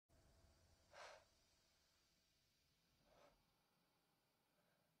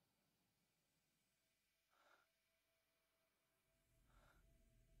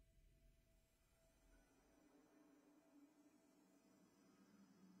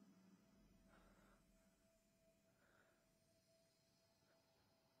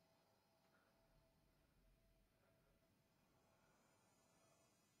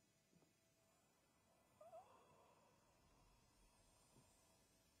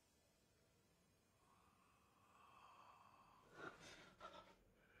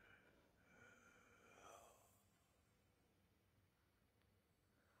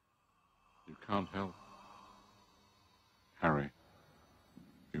can't help. Harry,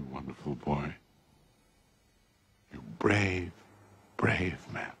 you wonderful boy. You brave, brave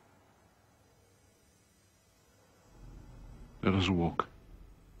man. Let us walk.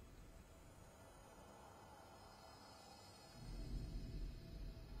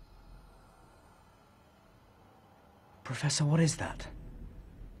 Professor, what is that?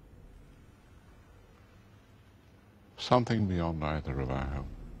 Something beyond either of our hope.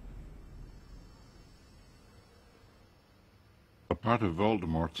 A part of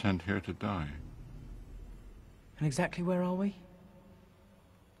Voldemort sent here to die. And exactly where are we?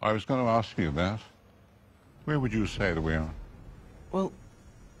 I was going to ask you that. Where would you say that we are? Well,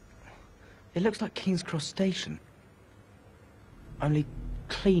 it looks like King's Cross Station. Only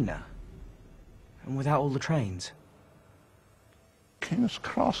cleaner. And without all the trains. King's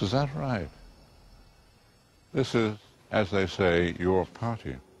Cross, is that right? This is, as they say, your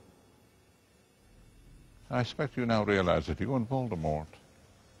party. I expect you now realize that you and Voldemort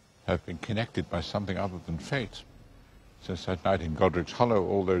have been connected by something other than fate since that night in Godric's Hollow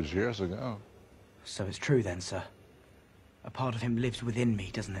all those years ago. So it's true then, sir. A part of him lives within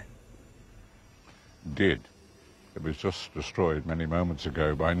me, doesn't it? Did. It was just destroyed many moments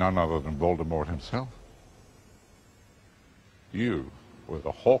ago by none other than Voldemort himself. You were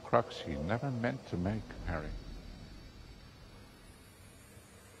the Horcrux he never meant to make, Harry.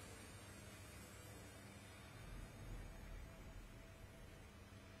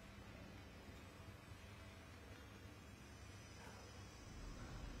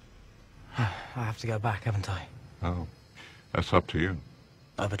 I have to go back, haven't I? Oh, that's up to you.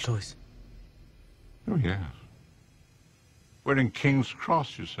 I have a choice. Oh, yes. We're in King's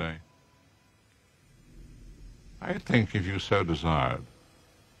Cross, you say. I think if you so desired,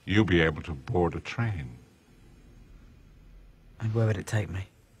 you'll be able to board a train. And where would it take me?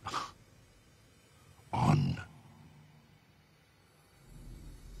 On.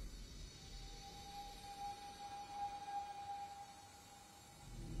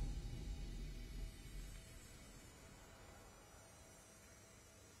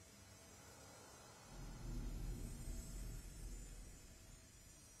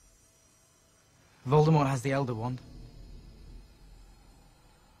 Voldemort has the Elder Wand.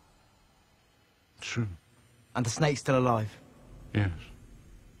 True. And the snake's still alive. Yes.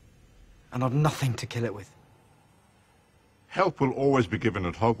 And I've nothing to kill it with. Help will always be given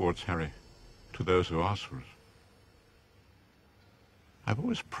at Hogwarts, Harry, to those who ask for it. I've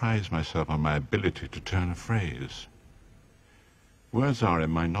always prized myself on my ability to turn a phrase. Words are,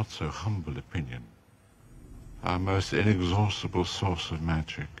 in my not-so-humble opinion, our most inexhaustible source of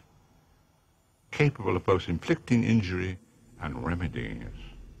magic, capable of both inflicting injury and remedying it.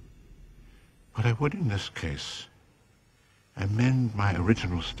 But I would, in this case, amend my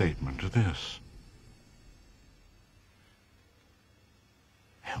original statement to this.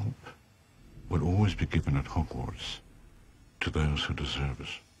 Help will always be given at Hogwarts to those who deserve it.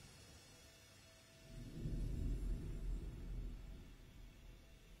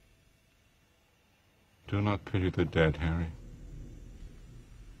 Do not pity the dead, Harry.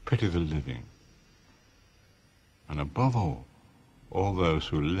 Pity the living. And above all those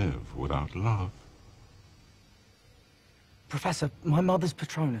who live without love. Professor, my mother's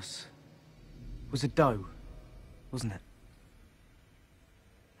Patronus was a doe, wasn't it?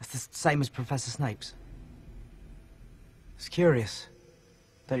 That's the same as Professor Snape's. It's curious,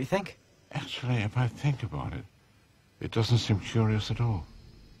 don't you think? Actually, if I think about it, it doesn't seem curious at all.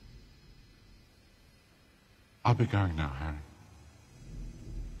 I'll be going now, Harry.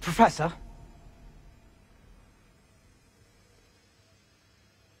 Professor?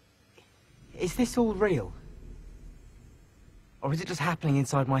 Is this all real? Or is it just happening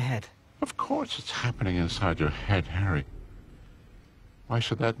inside my head? Of course it's happening inside your head, Harry. Why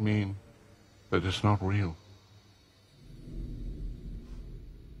should that mean that it's not real?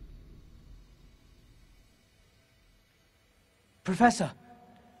 Professor,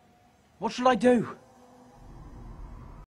 what shall I do?